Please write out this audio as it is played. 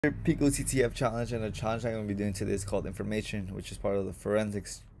PicoCTF challenge, and the challenge I'm going to be doing today is called information, which is part of the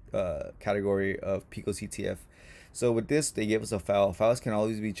forensics category of PicoCTF. So with this, they gave us a file. Files can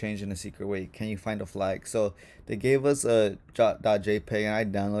always be changed in a secret way. Can you find a flag? So they gave us a .jpg, and I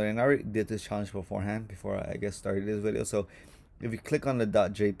downloaded it, and I already did this challenge beforehand before I guess started this video. So if you click on the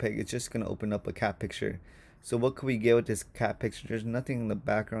 .jpg, it's just going to open up a cat picture. So what could we get with this cat picture? There's nothing in the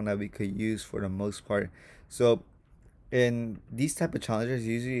background that we could use for the most part. So in these type of challenges,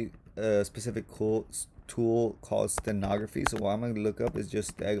 usually a specific tool called stenography. So what I'm going to look up is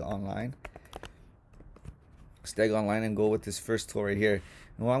just steg online and go with this first tool right here.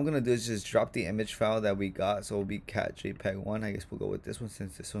 And what I'm going to do is just drop the image file that we got. So it'll be cat jpeg1. I guess we'll go with this one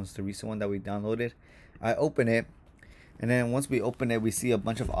since this one's the recent one that we downloaded. I open it, and then once we open it, we see a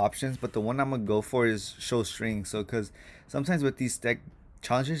bunch of options, but the one I'm going to go for is show string. So because sometimes with these steg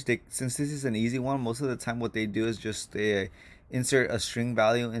challenges, since this is an easy one, most of the time what they do is just they insert a string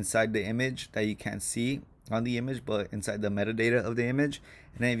value inside the image that you can't see on the image, but inside the metadata of the image.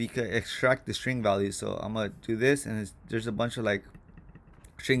 And then if you could extract the string value, so I'm gonna do this, and there's a bunch of like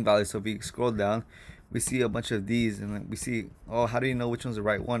string values. So if you scroll down, we see a bunch of these, and then we see, oh, how do you know which one's the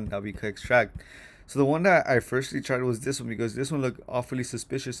right one that we could extract? So the one that I firstly tried was this one, because this one looked awfully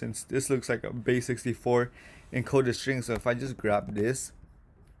suspicious since this looks like a base 64 encoded string. So if I just grab this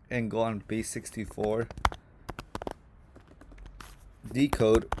and go on base 64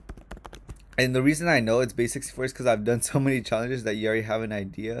 decode, and the reason I know it's base 64 is because I've done so many challenges that you already have an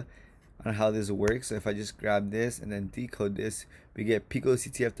idea on how this works. So if I just grab this and then decode this, we get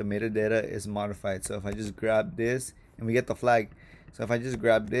PicoCTF, the metadata is modified. So if I just grab this, and we get the flag. So if I just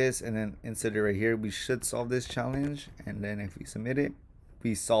grab this and then insert it right here, we should solve this challenge. And then if we submit it,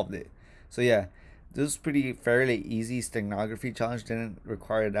 we solved it. So yeah, this was pretty fairly easy stenography challenge. Didn't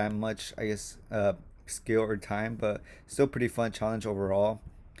require that much, I guess, skill or time, but still pretty fun challenge overall.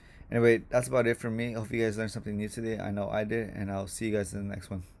 Anyway, that's about it for me. Hope you guys learned something new today. I know I did, and I'll see you guys in the next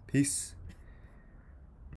one. Peace.